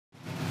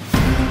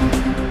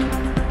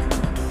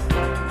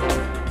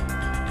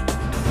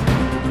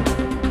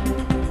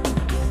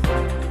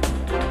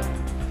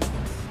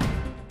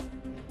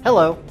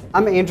Hello,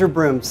 I'm Andrew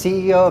Broom,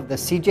 CEO of the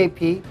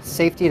CJP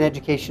Safety and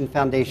Education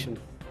Foundation.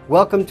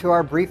 Welcome to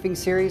our briefing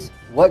series,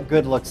 What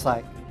Good Looks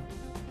Like.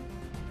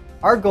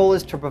 Our goal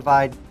is to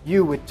provide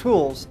you with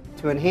tools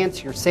to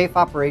enhance your safe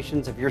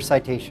operations of your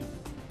citation.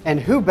 And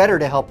who better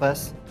to help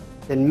us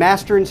than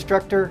Master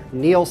Instructor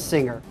Neil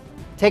Singer.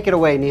 Take it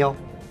away, Neil.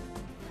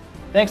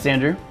 Thanks,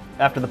 Andrew.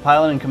 After the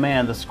pilot in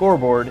command, the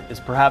scoreboard is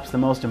perhaps the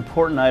most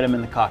important item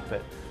in the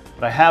cockpit.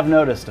 But I have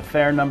noticed a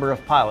fair number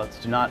of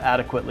pilots do not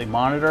adequately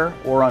monitor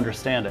or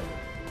understand it.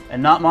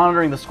 And not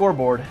monitoring the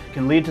scoreboard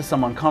can lead to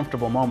some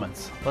uncomfortable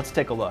moments. Let's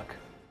take a look.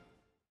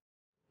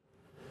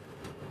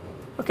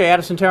 Okay,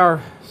 Addison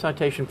Tower,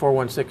 citation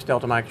 416,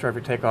 Delta Mike,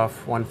 traffic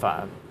takeoff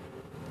 15.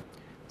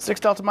 6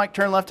 Delta Mike,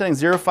 turn left heading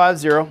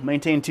 050,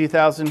 maintain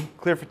 2000,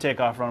 clear for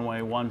takeoff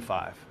runway 15.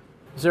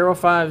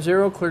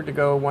 050, cleared to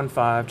go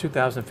 15,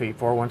 2,000 feet,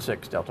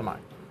 416, Delta Mike.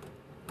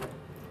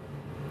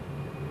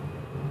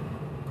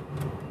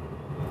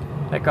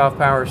 Takeoff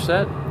power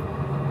set.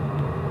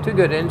 2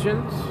 good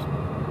engines.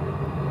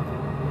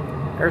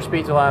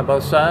 Airspeed's alive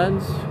both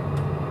sides.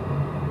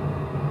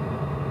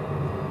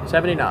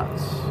 70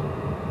 knots.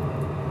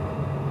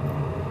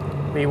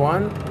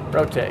 V1,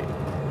 rotate.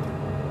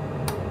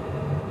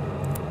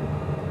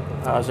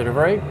 Positive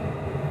rate.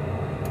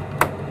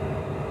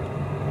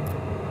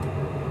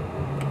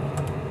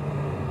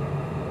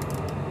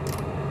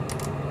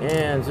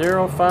 And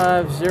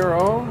 050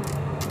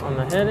 on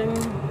the heading.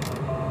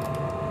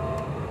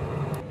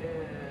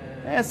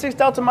 And 6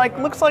 Delta Mike,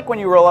 looks like when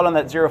you roll out on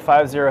that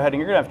 050 heading,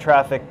 you're going to have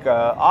traffic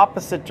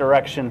opposite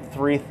direction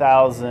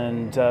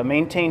 3000.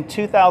 Maintain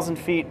 2,000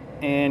 feet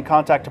in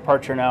contact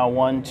departure now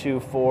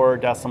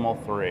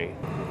 124.3.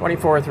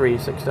 24.3,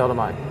 6 Delta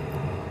Mike.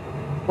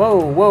 Whoa,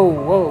 whoa,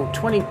 whoa,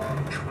 20.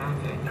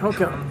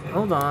 Okay,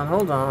 hold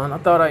on. I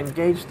thought I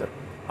engaged the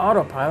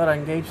autopilot. I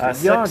engaged the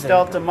yaw. 6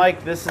 Delta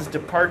Mike, this is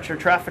departure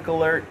traffic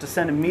alert.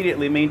 Descend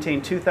immediately,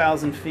 maintain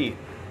 2,000 feet.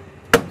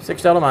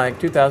 6 Delta Mike,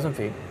 2,000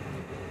 feet.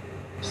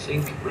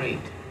 Sync rate.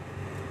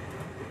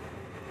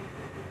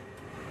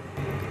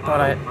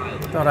 Thought I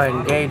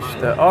engaged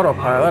the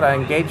autopilot. I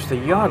engaged the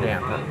yaw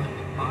damper.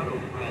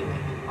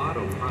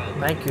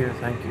 Thank you.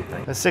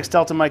 6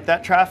 Delta Mike,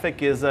 that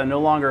traffic is no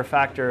longer a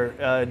factor.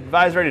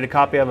 Advise ready to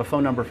copy. I have a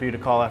phone number for you to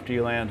call after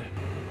you land.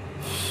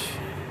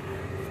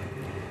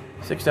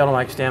 6 Delta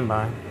Mike,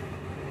 standby.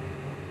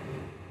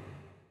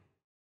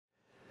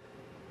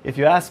 If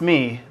you ask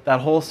me,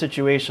 that whole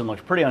situation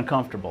looked pretty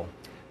uncomfortable.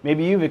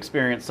 Maybe you've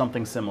experienced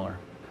something similar.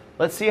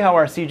 Let's see how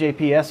our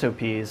CJP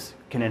SOPs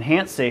can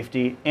enhance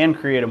safety and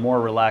create a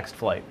more relaxed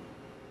flight.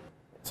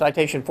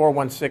 Citation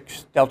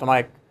 416, Delta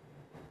Mike,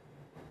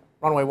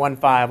 runway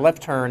 15,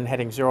 left turn,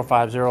 heading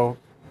 050,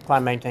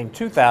 climb maintain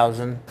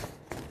 2,000,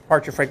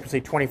 departure frequency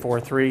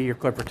 24.3, you're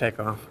clear for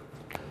takeoff.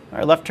 All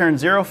right, left turn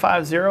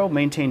 050,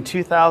 maintain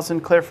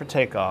 2,000, clear for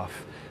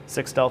takeoff.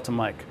 6 Delta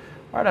Mike.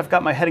 All right, I've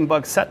got my heading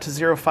bug set to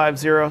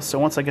 050, so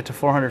once I get to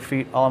 400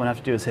 feet, all I'm gonna have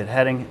to do is hit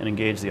heading and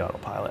engage the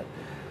autopilot.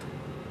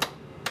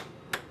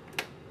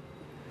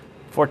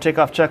 Before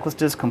takeoff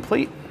checklist is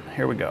complete,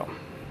 here we go.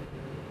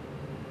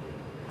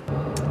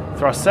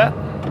 Thrust set.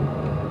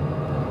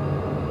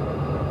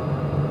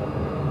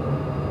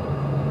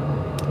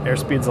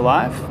 Airspeed's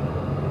alive.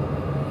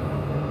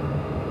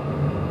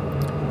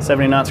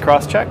 70 knots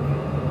cross check.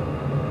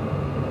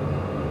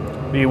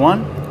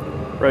 V1,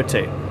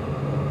 rotate.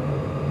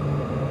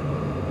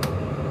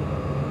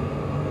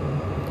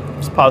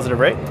 Just positive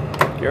rate,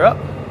 gear up.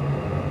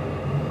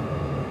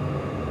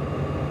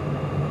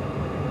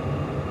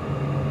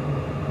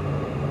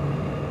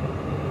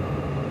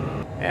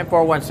 And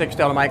 416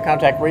 Delta Mike,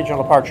 contact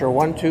regional departure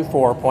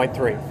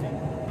 124.3.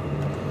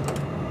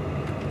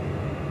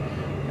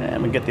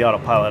 And we get the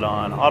autopilot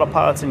on.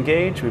 Autopilot's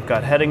engaged, we've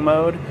got heading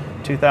mode,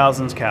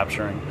 2000's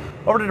capturing.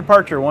 Over to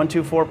departure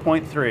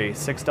 124.3,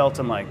 6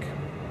 Delta Mike.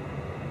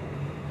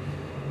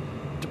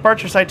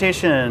 Departure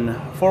citation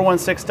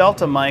 416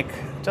 Delta Mike,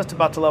 just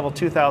about to level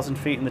 2,000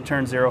 feet in the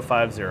turn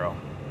 050.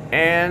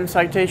 And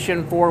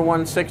citation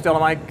 416 Delta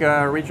Mike,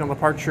 regional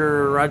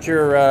departure,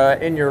 roger,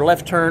 in your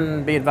left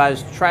turn, be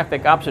advised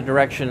traffic opposite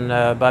direction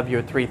above you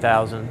at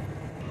 3,000.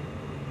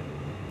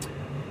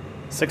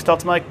 6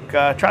 Delta Mike,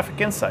 traffic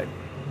insight.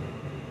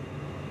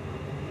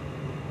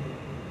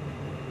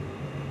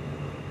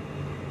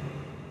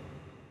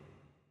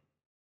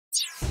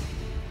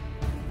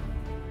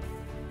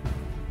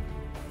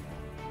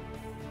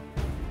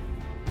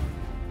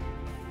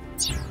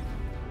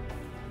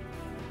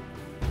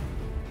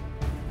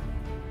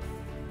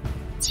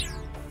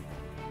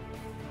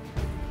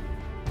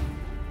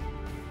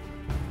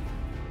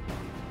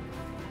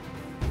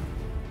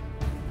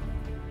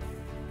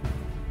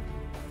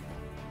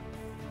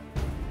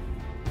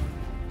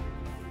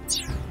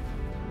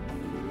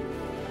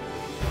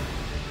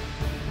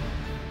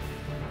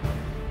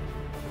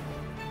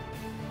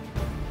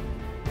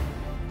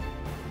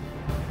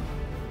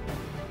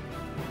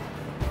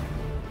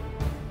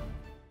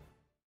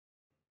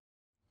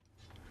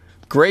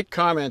 Great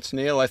comments,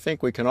 Neil. I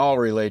think we can all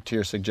relate to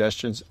your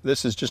suggestions.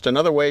 This is just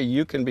another way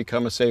you can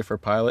become a safer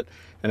pilot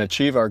and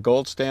achieve our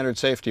Gold Standard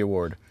Safety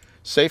Award.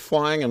 Safe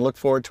flying, and look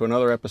forward to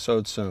another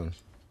episode soon.